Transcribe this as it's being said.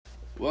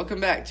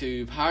Welcome back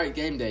to Pirate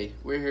Game Day.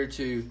 We're here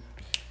to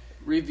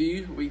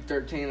review Week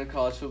 13 of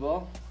college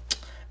football.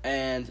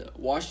 And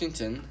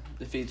Washington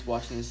defeats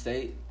Washington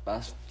State by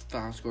a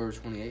final score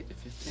of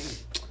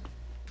 28-15.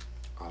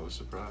 I was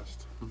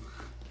surprised.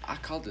 I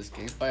called this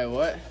game. Wait,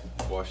 what?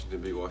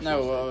 Washington beat Washington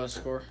No, State. what was the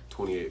score?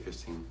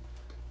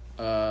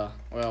 28-15.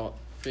 Well,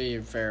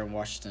 being fair in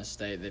Washington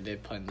State, they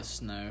did play in the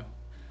snow.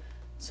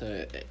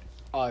 So,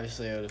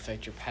 obviously, it would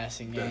affect your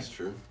passing game. That's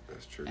true.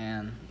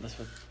 And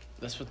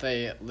that's what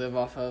they live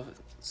off of, it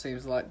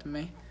seems like to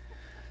me.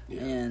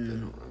 Yeah, and they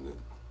don't run it.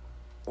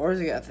 Or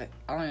is it?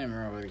 I don't even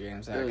remember what the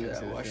game's at. It was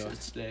at Washington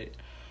State.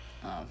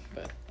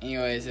 But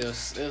anyways, it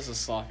was a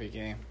sloppy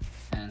game,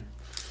 and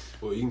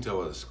Well, you can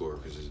tell by the score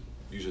because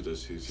usually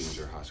those two teams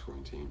are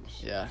high-scoring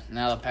teams. yeah,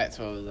 now the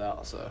Pac-12 is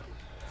out, so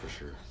For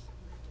sure.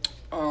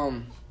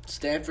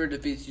 Stanford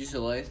defeats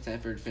UCLA.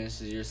 Stanford finishes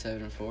the year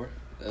 7-4.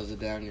 That was a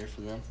down year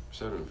for them.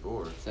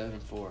 7-4.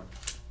 7-4.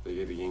 They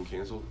get the game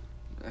canceled.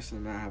 Actually,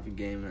 they might have a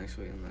game next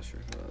week. I'm not sure.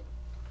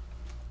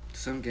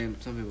 Some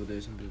people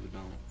do, some people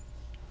don't.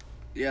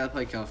 Yeah, they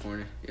play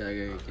California. Yeah,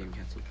 they got a game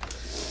canceled.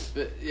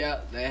 But yeah,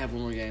 they have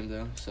one more game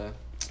though. So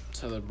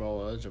they're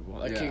bowl eligible.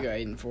 They Yeah. could go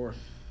 8-4.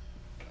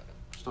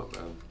 It's not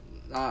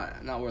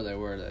bad. not where they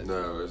were though.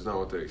 No, it's not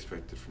what they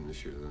expected from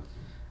this year,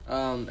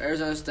 though.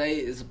 Arizona State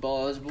is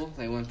bowl eligible.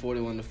 They won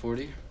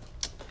 41-40.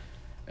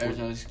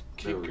 Arizona's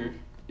They were- kicker.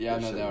 Yeah, I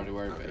know they already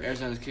were, but Okay.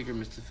 Arizona's kicker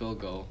missed a field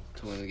goal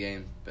to win the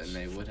game, and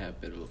they would have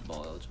been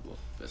bowl eligible.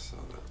 I But saw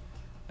that.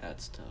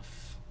 that's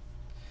tough.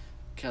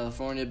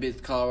 California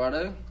beats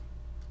Colorado.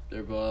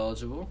 They're bowl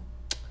eligible.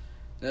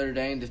 Notre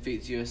Dame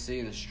defeats USC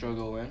in a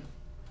struggle win,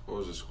 What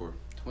was the score?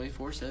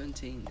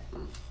 24-17.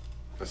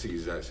 That's the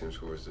exact same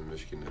score as the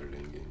Michigan Notre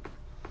Dame game.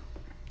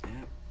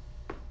 Yep.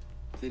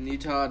 Then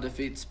Utah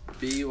defeats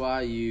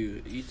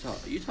BYU.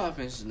 Utah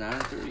finishes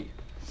 9-3.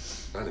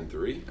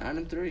 9-3.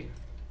 9-3.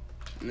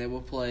 And they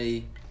will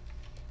play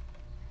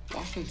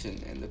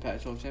Washington in the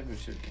Pac-12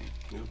 championship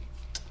game.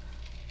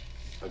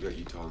 I got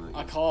Utah in that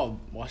I game. called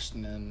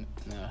Washington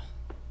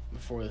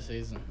before the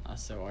season. I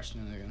said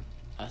Washington again.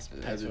 I I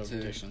did Pac-12 too.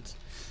 predictions.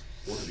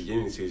 Well, at the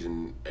beginning of the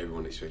season,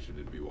 everyone expected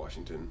it to be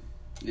Washington.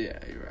 Yeah,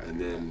 you're right.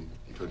 And then,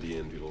 toward the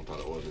end, people thought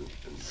it wasn't,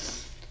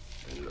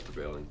 and ended up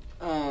prevailing.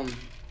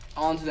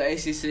 On to the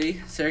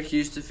ACC.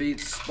 Syracuse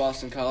defeats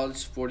Boston College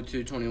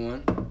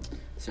 42-21.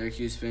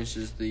 Syracuse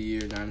finishes the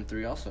year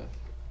 9-3 also.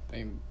 I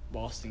think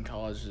Boston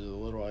College is a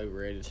little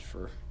overrated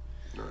for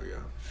Oh, yeah.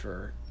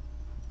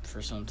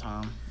 some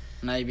time.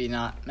 Maybe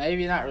not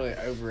really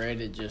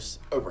overrated, just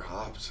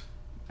Overhyped.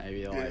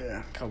 maybe like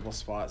a couple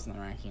spots in the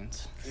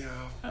rankings.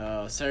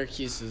 Yeah.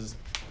 Syracuse is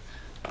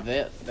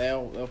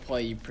they'll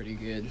play you pretty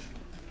good.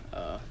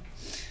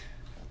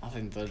 I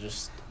think they'll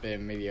just be a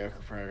mediocre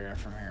program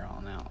from here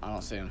on out. I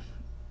don't see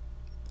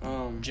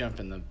them jump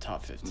in the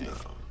top 15.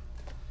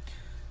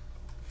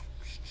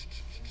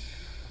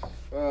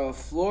 No.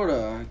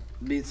 Florida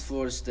beats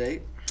Florida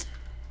State.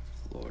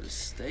 Florida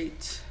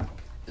State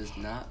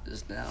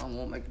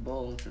won't make the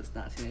bowl since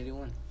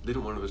 1981.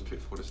 Didn't one of us pick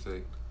Florida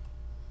State?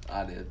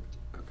 I did.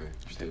 Okay.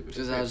 Stupid.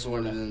 Because I just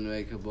wanted them to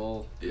make a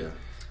bowl. Yeah.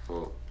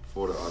 Well,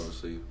 Florida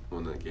obviously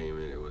won that game,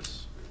 and it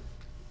was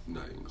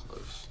not even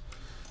close.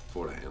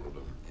 Florida handled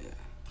them.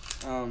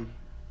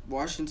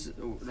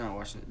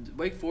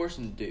 Wake Forest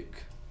and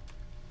Duke.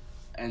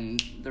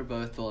 And they're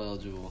both bowl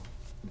eligible.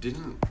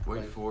 Didn't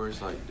Wake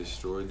Forest,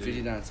 destroy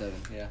Duke? 59-7,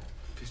 yeah.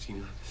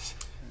 15.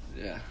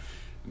 Yeah.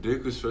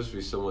 Duke was supposed to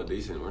be somewhat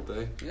decent, weren't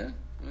they? Yeah.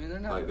 I mean, they're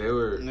not. They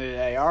were...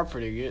 They are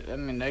pretty good. I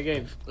mean, They're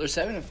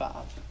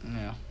 7-5.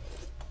 yeah.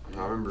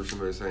 I remember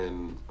somebody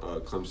saying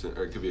Clemson,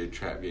 or it could be a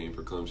trap game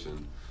for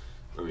Clemson.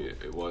 I mean,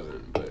 it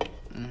wasn't, but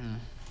Mm-hmm.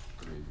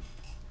 I mean,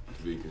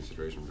 to be in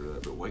consideration for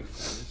that. But Wake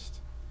Forest,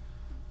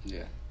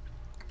 Yeah.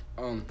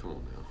 come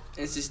on now.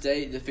 NC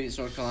State defeats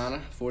North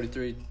Carolina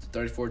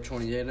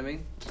 43-34-28. I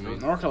mean,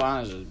 North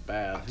Carolina's is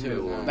bad. I think they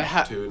won They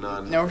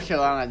 2-9. North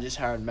Carolina just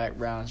hired Mac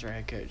Brown as their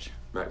head coach.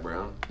 Mac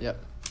Brown. Yep.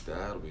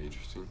 That'll be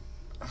interesting.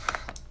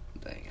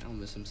 dang, I don't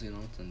miss him seeing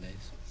on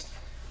Sundays.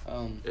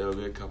 It'll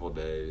be a couple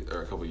days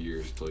or a couple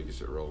years till he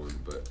gets it rolling,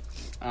 but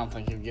I don't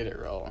think he'll get it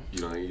rolling. you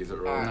don't think he gets it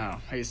rolling? No,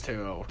 he's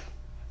too old.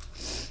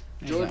 He's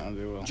Georgia- not gonna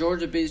do well.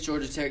 Georgia beats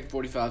Georgia Tech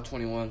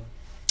 45-21.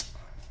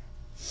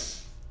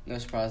 No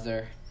surprise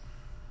there.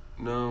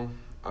 No,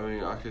 I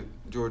mean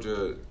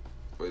Georgia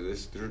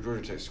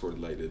Tech scored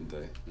late, didn't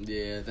they?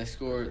 Yeah, they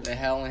scored. They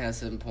only had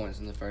 7 points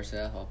in the first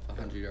half off a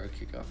 100-yard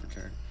kickoff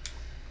return.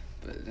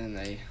 But then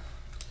they.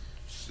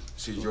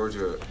 See,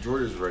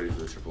 Georgia's ready for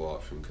the triple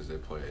option because they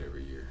play it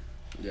every year.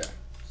 Yeah.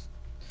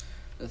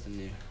 Nothing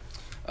new.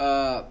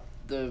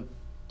 The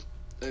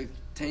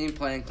team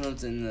playing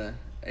Clemson in the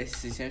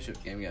ACC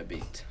championship game got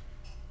beat.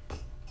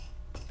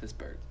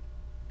 Pittsburgh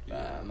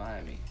by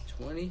Miami,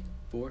 24-3.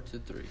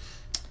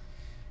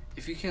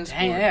 If you can't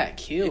Dang, score, they got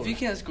killed. if you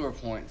can't score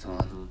points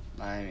on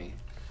Miami,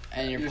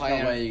 And you're There's no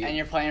playing, way you and get-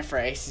 you're playing for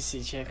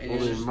ACC championship.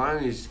 Well, then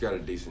Miami's got a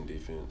decent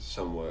defense,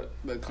 somewhat.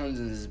 but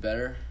Clemson's is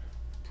better.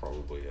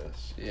 Probably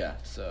yes. Yeah,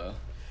 so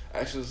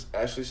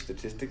Actually,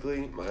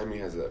 statistically, Miami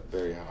has a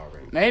very high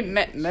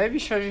rank. Maybe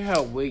shows you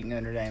how weak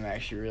Notre Dame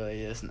actually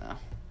really is now.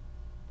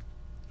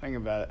 Think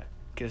about it.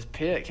 Because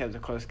Pitt kept a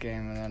close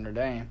game with Notre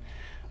Dame,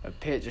 but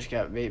Pitt just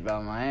got beat by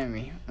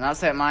Miami. And I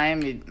said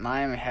Miami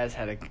has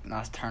had a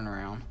nice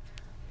turnaround.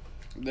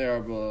 They are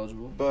bowl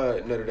eligible.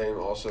 But Notre Dame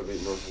also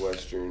beat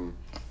Northwestern,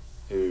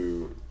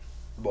 who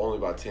only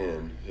by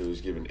 10, who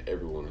was giving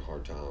everyone a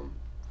hard time.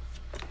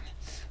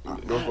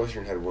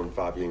 Northwestern had won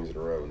 5 games in a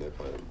row when they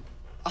played them.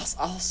 I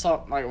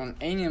saw, like, when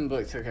Anian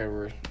Book took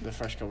over the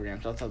first couple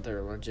games, I thought they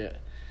were legit.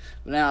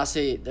 But now I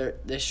see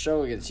they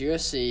struggle against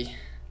USC,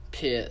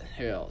 Pitt,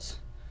 who else?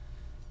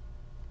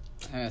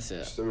 And that's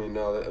it. I mean,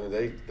 no,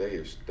 they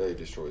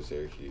destroyed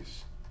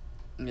Syracuse.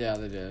 Yeah,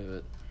 they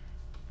did,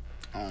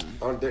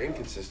 but They're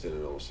inconsistent,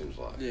 it almost seems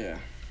like. Yeah.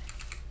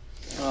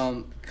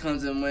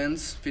 Clemson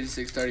wins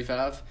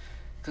 56-35.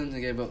 Clemson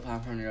gave up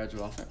 500 yards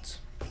of offense.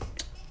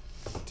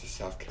 To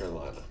South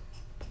Carolina.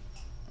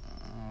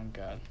 oh,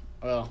 God.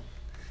 Well,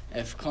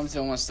 if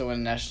Clemson wants to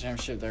win a national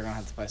championship, they're going to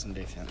have to play some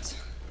defense.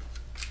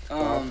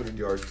 500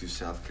 yards to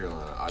South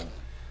Carolina.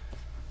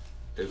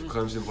 If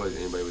Clemson plays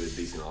anybody with a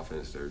decent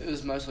offense, It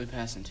was mostly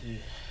passing, too.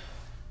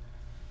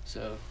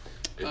 So,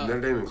 if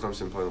Notre Dame and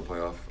Clemson play in the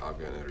playoff, I've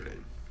got Notre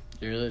Dame.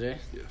 You really do?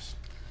 Yes.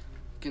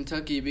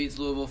 Kentucky beats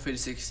Louisville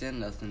 56-10.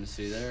 Nothing to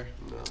see there.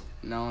 No.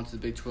 Now on to the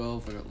Big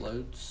 12 when it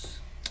loads.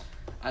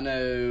 I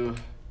know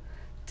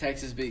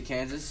Texas beat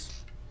Kansas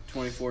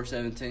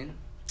 24-17.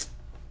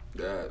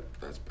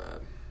 That's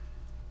bad.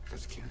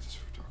 That's Kansas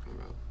we're talking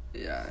about.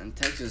 Yeah, and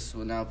Texas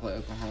will now play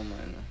Oklahoma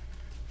in the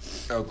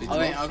I think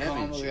Oklahoma's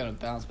championship. going to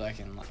bounce back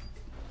and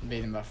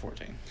beat them by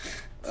 14.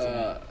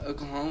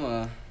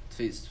 Oklahoma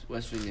defeats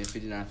West Virginia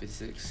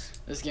 59-56.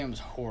 This game was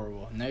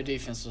horrible. No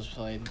defense was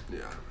played. Yeah,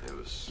 it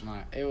was.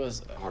 It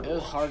was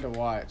hard to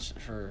watch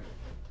from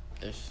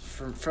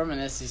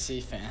an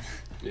SEC fan.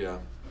 Yeah.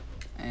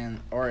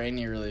 Or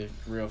any really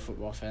real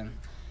football fan.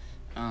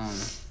 I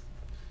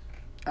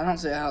don't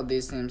see how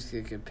these teams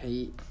could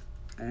compete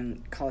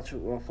in college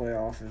football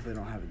playoff if we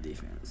don't have a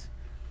defense.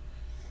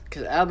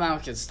 Because Alabama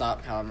could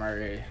stop Kyler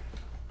Murray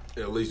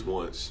At least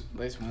once. at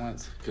least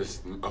once. Because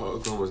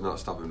Oklahoma's not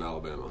stopping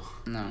Alabama.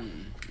 No.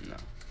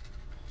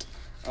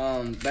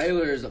 No.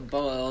 Baylor is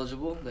bowl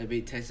eligible. They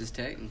beat Texas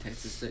Tech, and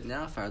Texas Tech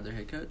now fired their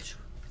head coach.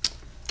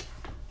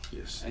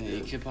 Yes. And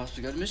he could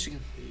possibly go to Michigan.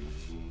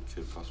 He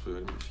could possibly go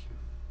to Michigan.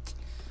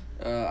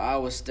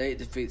 Iowa State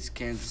defeats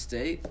Kansas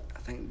State. I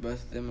think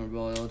both of them are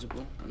bowl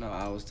eligible. No,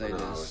 Iowa State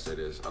is. Iowa State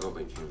is. I don't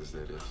think Kansas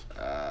State is.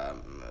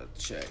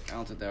 Check. I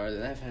don't think they are.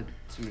 They've had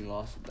too many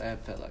losses. They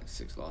have had like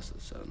 6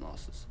 losses, 7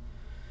 losses.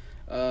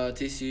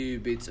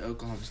 TCU beats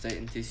Oklahoma State,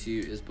 and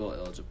TCU is bowl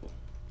eligible.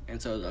 And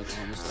so is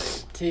Oklahoma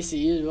State.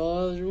 TCU is bowl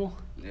eligible?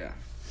 Yeah.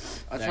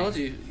 I Dang. told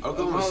you.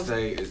 Oklahoma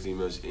State is the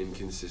most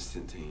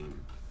inconsistent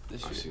team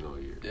This I've year. seen all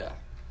year. Yeah.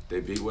 They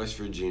beat West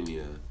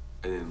Virginia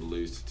and then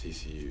lose to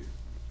TCU,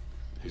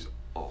 who's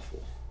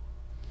awful.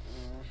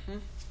 Mm-hmm.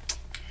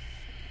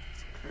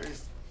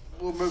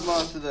 We'll move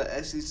on to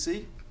the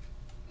SEC.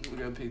 We'll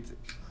go Big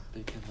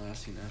Ten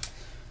last,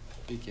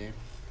 big game.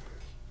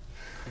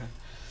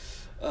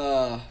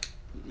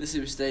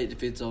 Mississippi State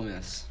defeats Ole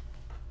Miss.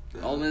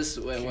 Ole Miss,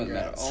 it wouldn't matter.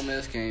 Congrats. Ole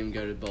Miss can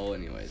go to bowl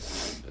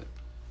anyways, but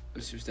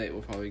Mississippi State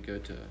will probably go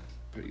to a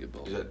pretty good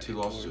bowl. Is that 2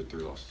 losses or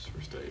 3 losses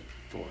for State?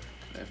 4.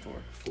 They have 4.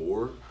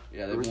 4?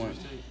 Yeah, they For won.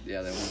 Mississippi State?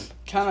 Yeah, they won.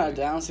 Kind of a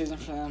down season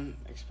for them,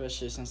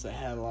 especially since they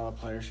had a lot of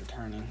players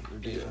returning.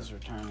 Their defense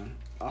returning.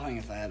 I think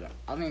if they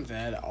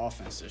had an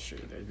offense this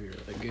year, they'd be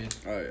really good.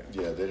 Oh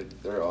yeah. Yeah,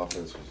 their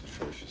offense was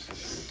atrocious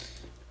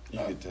this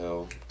year. You could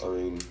tell. I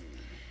mean,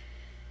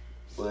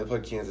 when they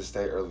played Kansas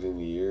State early in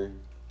the year,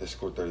 they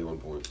scored 31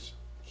 points.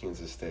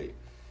 Kansas State.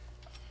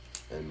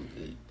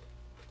 And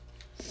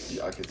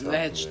I could tell.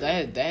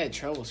 They had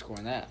trouble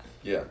scoring that.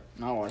 Yeah.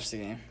 I watched the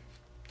game.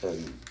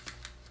 And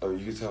I mean,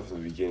 you could tell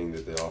from the beginning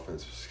that the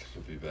offense was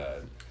going to be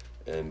bad.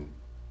 And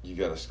you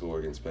got to score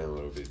against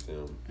Bama to beat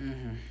them.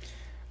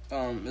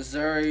 Mm-hmm.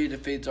 Missouri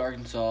defeats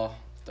Arkansas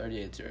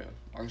 38-0.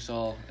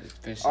 Arkansas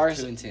finished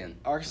Arkansas- 2-10.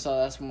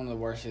 Arkansas, that's one of the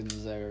worst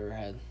seasons they've ever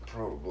had.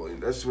 Probably.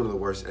 That's one of the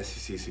worst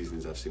SEC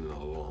seasons I've seen in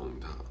a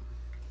long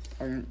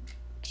time.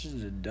 Just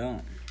a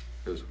dump.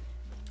 It was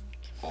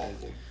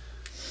awful.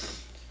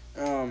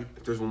 Um,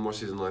 If there's one more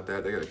season like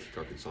that, they got to kick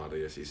Arkansas to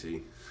the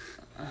SEC.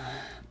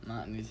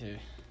 Not me too.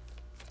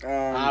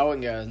 I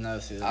wouldn't go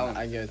another season.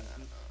 I I'd go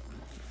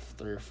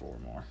 3 or 4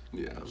 more.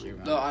 Yeah. I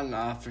mean, no, I'm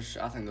not for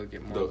sure. I think they'll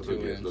get more than 2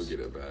 wins. they'll get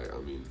it back. I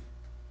mean,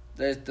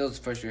 That was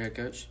the first year head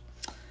coach.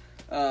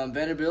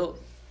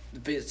 Vanderbilt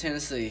defeats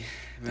Tennessee.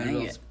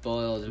 Vanderbilt's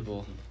bowl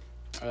eligible.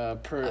 I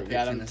Pruitt picked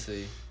got him.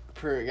 Tennessee.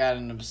 Pruitt got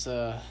him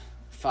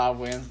 5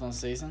 wins on the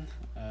season.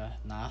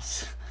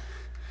 Nice.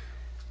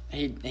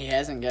 He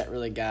hasn't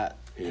got.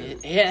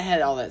 He hadn't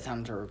had all that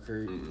time to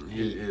recruit.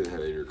 he hasn't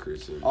had any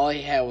recruits in. All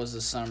he had was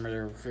the summer to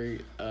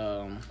recruit.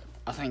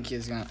 I think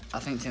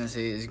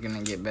Tennessee is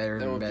gonna get better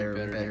They will and get better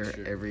better and next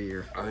better year. every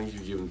year. I think you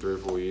give them 3 or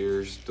 4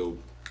 years, they'll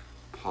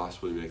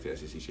possibly make the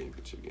SEC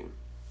championship game.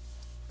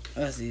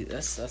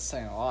 That's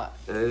saying a lot.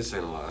 That is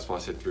saying a lot. That's why I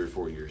said 3 or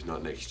 4 years,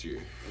 not next year.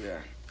 Yeah.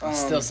 That's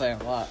still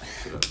saying a lot.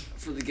 Shut up.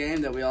 For the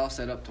game that we all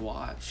set up to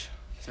watch,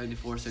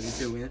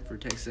 74-72 win for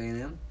Texas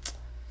A&M.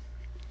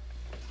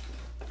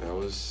 That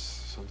was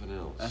something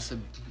else. That's a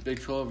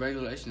Big 12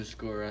 regulation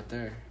score right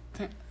there.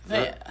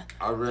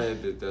 I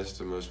read that that's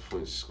the most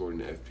points scored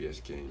in an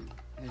FBS game.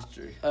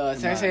 History.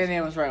 Texas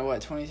A&M was ranked,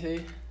 what,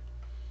 22?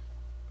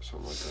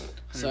 Something like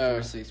that. So,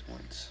 146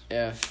 points.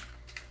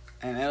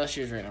 And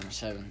LSU was ranked number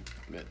 7.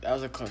 But that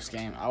was a close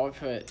game. I would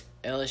put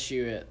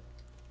LSU at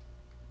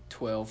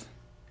 12.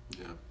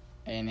 Yeah.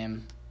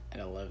 A&M at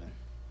 11.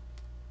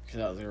 Because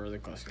that was a really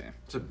close game.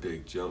 It's a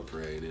big jump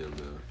for A&M,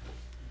 though.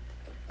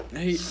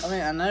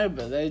 I know,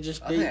 but they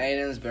just I beat. think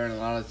A&M is better than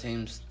a lot of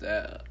teams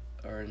that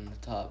are in the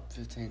top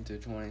 15 through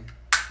 20.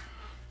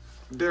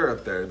 They're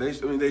up there. They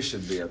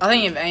should be up there. I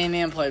think if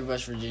A&M played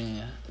West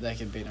Virginia, they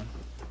could beat them.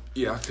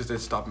 Yeah, because they'd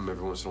stop them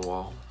every once in a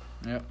while.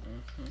 Yep.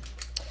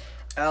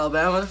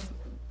 Alabama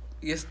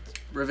gets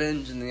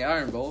revenge in the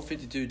Iron Bowl,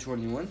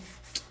 52-21.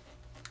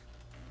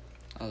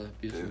 That was a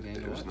beautiful game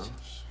It to was watch.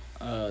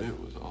 nice. It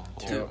was all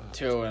right.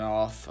 2 and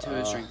off.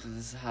 Tua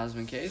strengthens his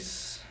Heisman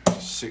case.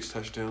 6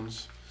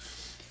 touchdowns.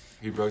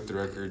 He broke the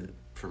record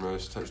for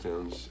most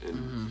touchdowns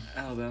in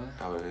Alabama.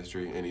 Alabama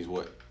history, and he's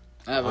what?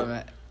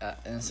 Alabama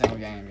in a single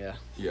game, yeah.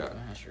 Yeah.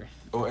 History.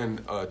 Oh,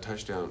 and career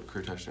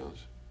touchdowns.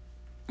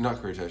 Not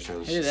career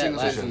touchdowns. He did that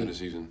Single last touchdowns in week. the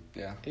season.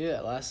 Yeah. He did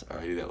that last.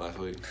 He did that last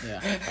week.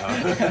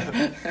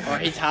 Yeah. Or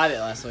he tied it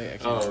last week. I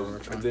can't remember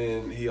which And one.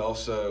 then he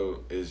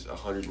also is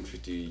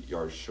 150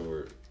 yards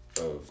short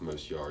of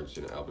most yards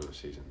in an Alabama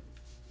season.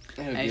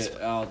 He's-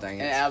 Oh, dang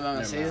it. In Alabama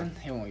Never season, mind.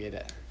 he won't get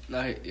it.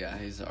 No,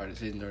 season's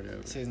already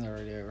over. Season's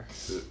already over.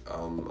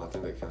 I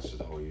think that counts as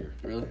the whole year.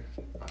 Really?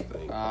 I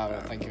think. I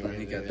don't think he'll I think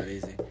he get got it. that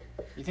easy.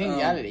 You think he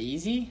got it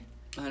easy?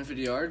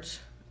 150 yards?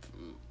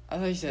 I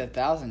thought you said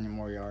 1,000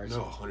 more yards.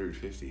 No,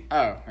 150.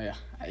 Oh, yeah.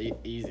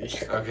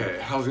 Easy. Okay,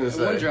 I was gonna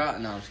say. One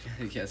drive? No, I'm just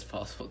kidding. Yeah, it's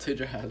possible. 2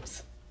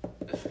 drives.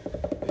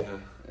 Yeah.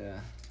 Yeah.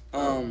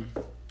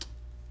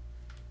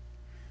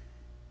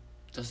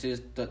 Did you see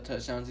his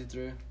touchdowns he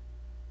threw?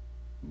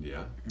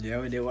 Yeah. Yeah,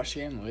 we did watch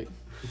the game, Luke.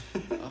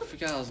 I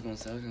forgot what I was going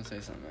to say. I was going to say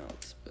something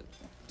else.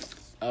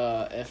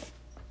 But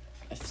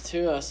If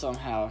Tua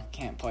somehow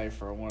can't play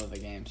for one of the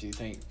games, do you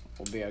think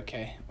we'll be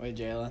okay with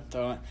Jalen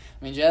throwing?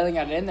 I mean, Jalen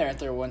got in there and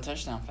threw 1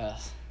 touchdown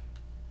pass.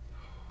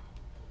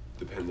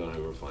 Depends on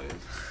who we're playing.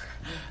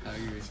 I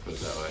agree. Let's put it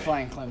that way.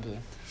 Playing Clemson.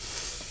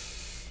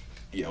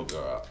 Yeah, we'll be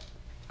alright.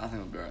 I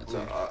think we'll be alright, too.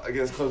 No,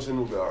 against Clemson,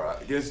 we'll be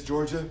alright. Against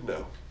Georgia,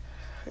 no.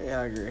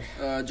 Yeah, I agree.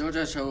 Georgia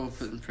had trouble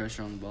putting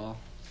pressure on the ball.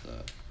 So.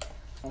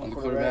 On On the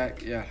the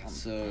quarterback, yeah.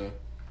 So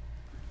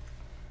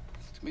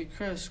it's gonna be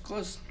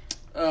close.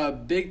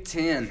 Big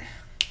Ten.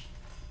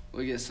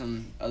 We get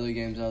some other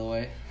games out of the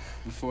way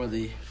before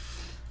the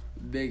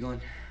big one.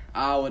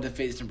 Iowa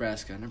defeats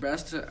Nebraska.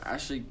 Nebraska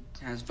actually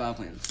has 5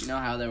 wins. You know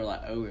how they were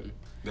like 0 and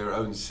They were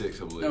 0-6,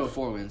 I believe. no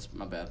 4 wins.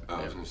 My bad.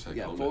 I was gonna say,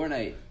 yeah, calm 4 down. and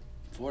 8.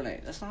 4 and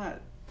 8. That's not.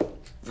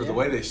 For the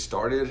way they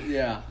started,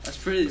 Yeah, that's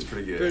pretty. That's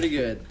pretty good. Pretty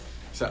good.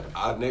 so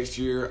next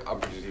year, I'm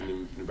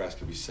predicting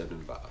Nebraska to be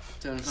 7-5.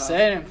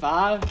 7-5.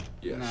 7-5?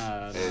 Yes.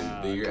 No, And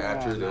no, the year come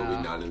after, on they'll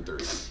now. be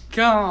 9-3.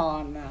 Come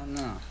on,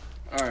 no.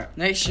 All right.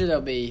 Next year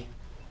they'll be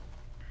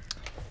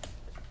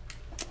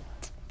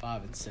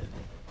 5-7.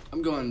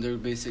 I'm going to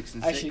be 6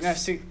 and 6. Actually, no,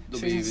 6 They'll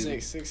and be even.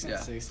 6, 6 and Yeah.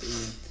 6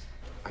 even.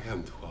 I got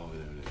them 12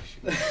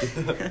 next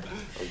year.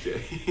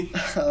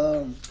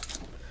 Okay.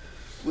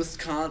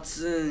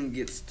 Wisconsin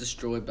gets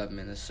destroyed by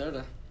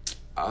Minnesota.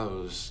 I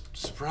was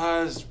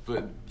surprised,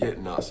 but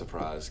yet not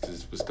surprised,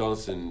 because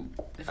Wisconsin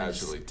They finished-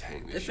 absolutely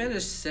tanked They this year.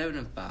 finished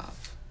 7-5.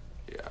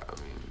 Yeah, I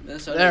mean,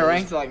 Minnesota They're was-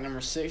 ranked like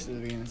number 6 at the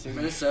beginning of the season.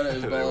 Minnesota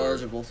is They bowl were.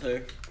 eligible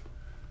too.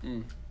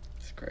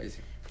 It's crazy.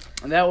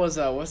 And that was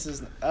that was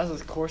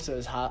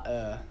Corso's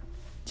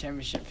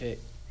championship pick.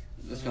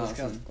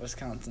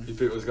 Wisconsin. you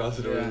picked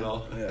Wisconsin to win it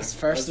all? Yeah. It's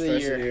first of the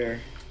year.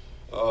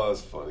 Oh,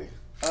 that's funny.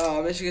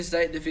 Michigan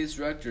State defeats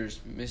Rutgers.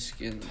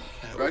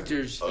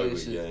 Rutgers Ugly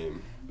finishes.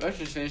 game.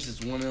 Rutgers finishes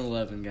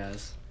 1-11,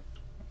 guys.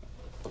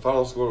 The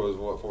final score was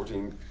what,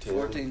 14-10?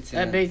 14-10.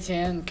 That Big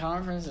Ten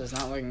conference is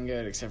not looking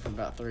good except for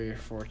about 3 or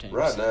 4 teams.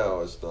 Right now,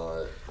 it's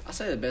not. I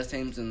say the best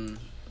teams and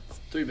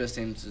 3 best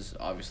teams is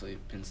obviously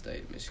Penn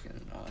State, Michigan,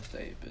 and Ohio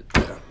State.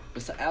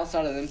 But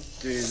outside of them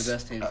 3, the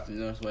best teams is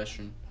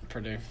Northwestern.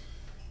 Purdue.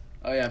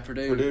 Oh yeah,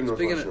 Purdue. Purdue and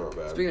Northwestern aren't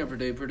bad. Speaking of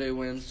Purdue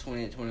wins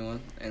 28-21,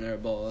 and they're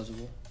bowl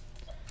eligible.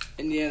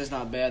 Indiana's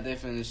not bad. They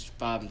finished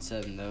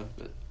 5-7 though,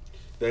 but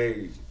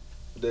They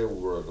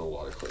were in a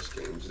lot of close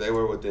games. They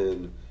were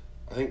within,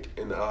 I think,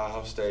 in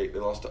Ohio State, they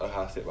lost to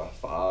Ohio State by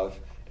 5,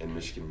 and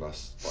Michigan by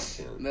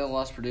 10. they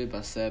lost Purdue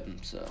by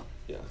 7. So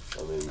Yeah,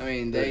 I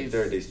mean,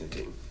 they're a decent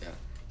team.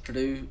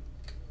 Purdue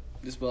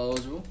is bowl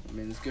eligible. I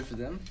mean, it's good for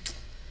them.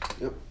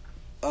 Yep.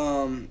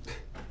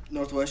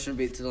 Northwestern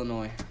beats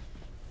Illinois.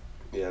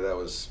 Yeah, that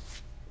was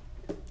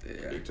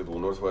Yeah. predictable.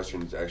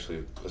 Northwestern's actually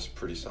a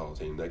pretty solid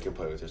team. They can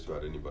play with just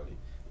about anybody.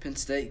 Penn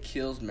State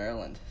kills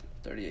Maryland,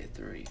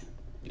 38-3.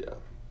 Yeah.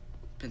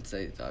 Penn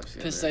State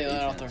obviously. Penn got State better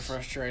let off their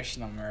defense.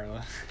 frustration on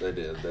Maryland. They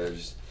did. They're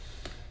just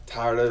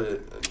tired of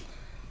it.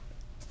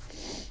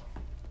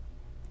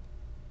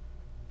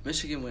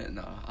 Michigan win.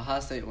 No, Ohio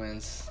State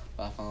wins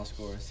by a final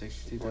score of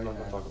 62-39. We're not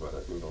going to talk about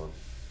it. Move on.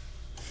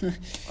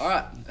 All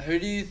right, who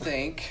do you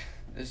think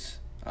is?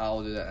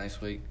 I'll do that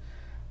next week.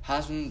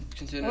 Heisman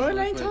contenders. We're really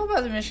not quick. talking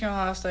about the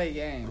Michigan-Ohio State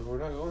game. We're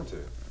not going to.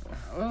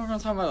 Well, we're going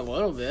to talk about it a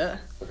little bit.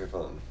 Okay,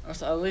 fine.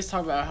 Let's at least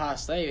talk about Ohio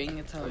State. We can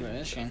get to talk about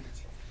Michigan.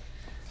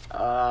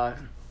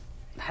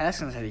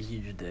 Haskins had a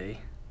huge day.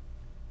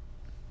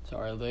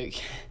 Sorry, Luke.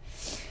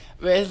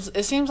 But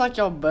it seems like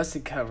y'all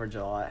busted coverage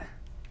a lot.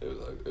 It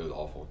was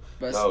awful.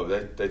 But No,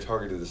 they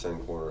targeted the same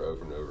corner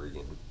over and over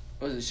again.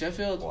 was it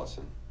Sheffield?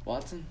 Watson.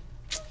 Watson?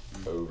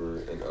 Over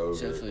and over.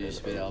 Sheffield and used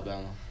to beat over.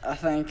 Alabama. I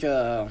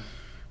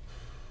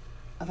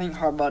think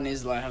Harbaugh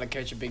needs to learn how to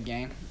coach a big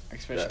game,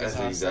 especially That's against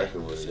Ohio State.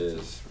 exactly what it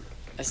is.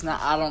 It's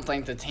not. I don't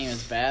think the team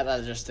is bad. I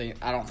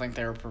don't think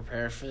they were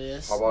prepared for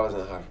this. Harbaugh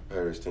doesn't have to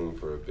prepare his team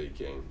for a big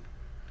game.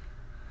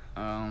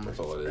 That's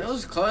all it is. It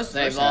was close.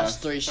 They've first lost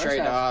half. 3 First straight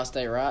to half. Ohio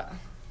State, right?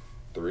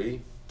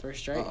 3? 3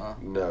 straight.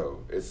 No,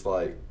 it's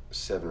like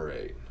 7 or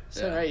 8.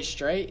 7 or Yeah. 8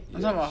 straight. I'm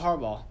Yes. talking about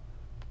Harbaugh.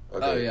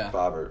 Okay, Oh, yeah.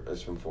 5 or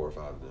it's been 4 or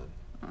 5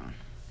 then.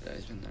 Yeah,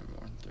 he's been there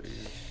more than 3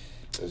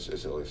 years.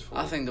 It's at least 4.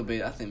 I think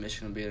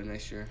Michigan will beat him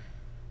next year.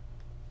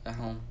 At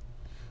home.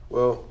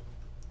 Well,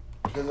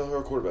 depends on who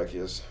our quarterback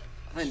is.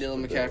 I think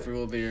Dylan McCaffrey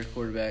will be your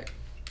quarterback.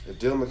 If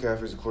Dylan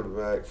McCaffrey's a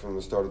quarterback from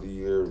the start of the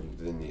year,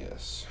 then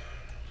yes.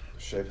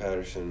 Shea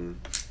Patterson,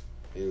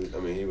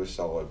 he was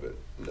solid, but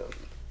no,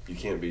 you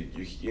gotta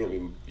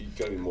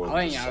be more I than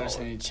think just y'all just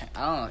solid. need to.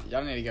 I don't know.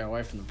 Y'all need to get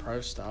away from the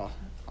pro style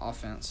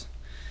offense.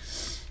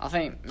 I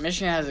think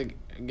Michigan has a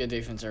good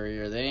defense every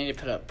year. They need to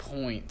put up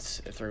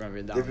points if they're going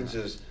to be dominant. Difference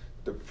is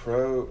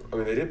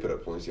they did put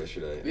up points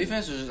yesterday.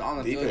 Defense was just on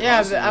the Defense- field. Yeah,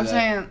 constantly, but I'm though.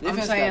 saying- Defense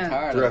I'm saying- got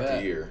tired Throughout of the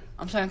that. year,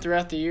 I'm saying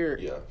throughout the year,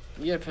 yeah.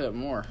 you got to put up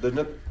more.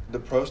 The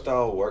pro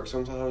style works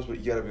sometimes, but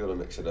you got to be able to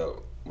mix it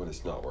up when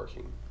it's not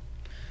working.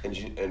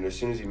 And as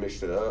soon as you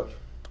mixed it up,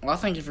 Well, I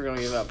think if you're going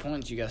to give up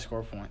points, you got to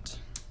score points.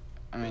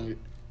 I mean,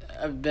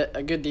 a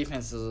good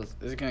defense is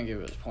going to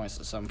give us points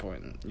at some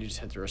point, and you just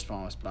have to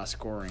respond by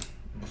scoring.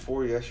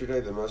 before yesterday,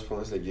 the most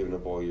points they'd given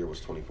up all year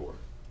was 24.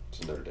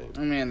 It's Notre Dame. I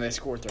mean, they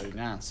scored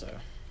 39, so.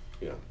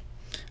 Yeah.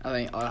 I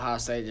think Ohio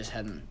State just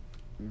had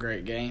a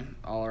great game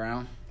all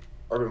around.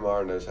 Urban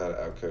Meyer knows how to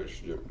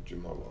outcoach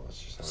Jim Harbaugh.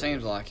 That's just how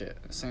Seems it like it.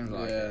 Seems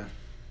like Yeah.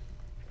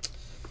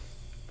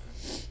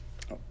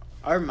 it.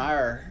 Urban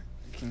Meyer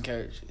can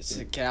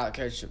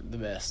outcoach the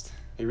best. is.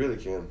 He really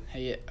can.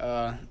 He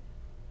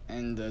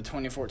in the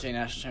 2014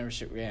 national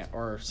championship game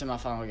or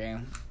semifinal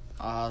game,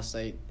 Ohio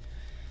State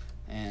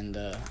and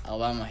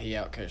Alabama, he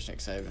outcoached Nick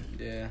Saban.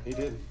 Yeah. He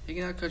did. He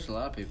can outcoach a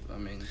lot of people. I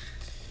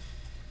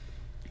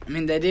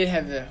mean, they did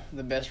have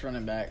the best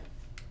running back,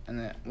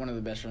 and one of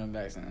the best running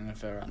backs in the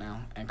NFL right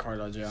now, and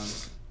Cardale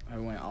Jones,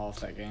 who went off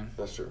that game.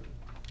 That's true.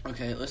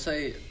 Okay, let's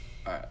say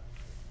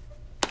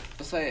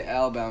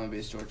Alabama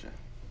beats Georgia.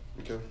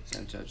 Okay.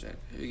 Same subject.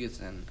 Who gets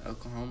in?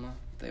 Oklahoma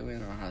if they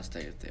win, or Ohio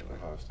State if they win?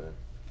 Ohio State.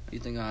 You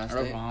think Ohio Or State?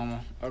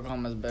 Oklahoma.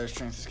 Oklahoma has a better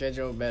strength of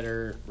schedule,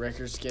 better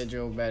record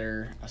schedule,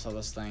 better. I saw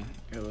this thing.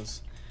 It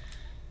was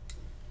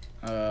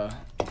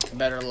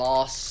better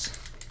loss.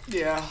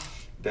 Yeah.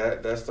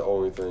 That's the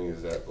only thing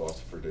is that loss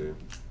to Purdue.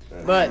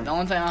 But the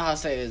only thing Ohio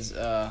State is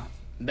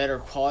better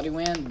quality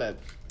win, but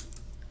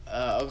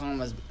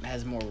Oklahoma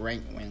has more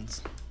ranked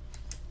wins.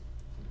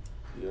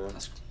 Yeah,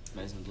 That's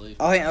amazing to believe.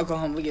 I think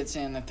Oklahoma gets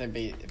in if they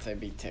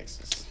beat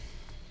Texas.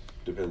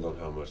 depends on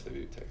how much they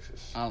beat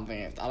Texas. I don't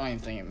even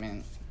think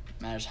it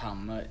matters how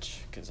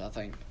much, because I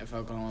think if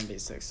Oklahoma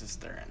beats Texas,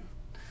 they're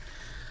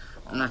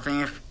in. And I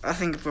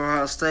think if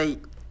Ohio State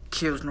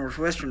kills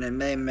Northwestern, they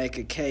may make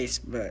a case,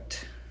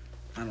 but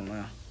I don't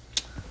know.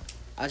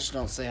 I just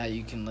don't see how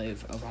you can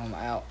leave Oklahoma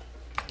out.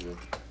 Yeah.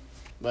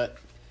 But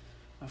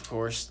of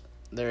course,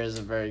 there is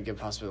a very good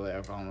possibility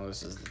Oklahoma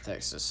loses to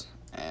Texas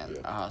and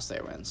Yeah. Ohio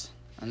State wins.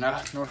 I know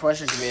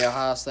Northwestern could be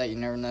Ohio State. You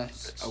never know.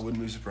 I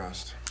wouldn't be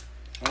surprised.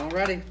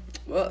 Alrighty.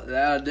 Well,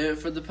 that'll do it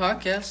for the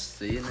podcast.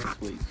 See you next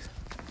week.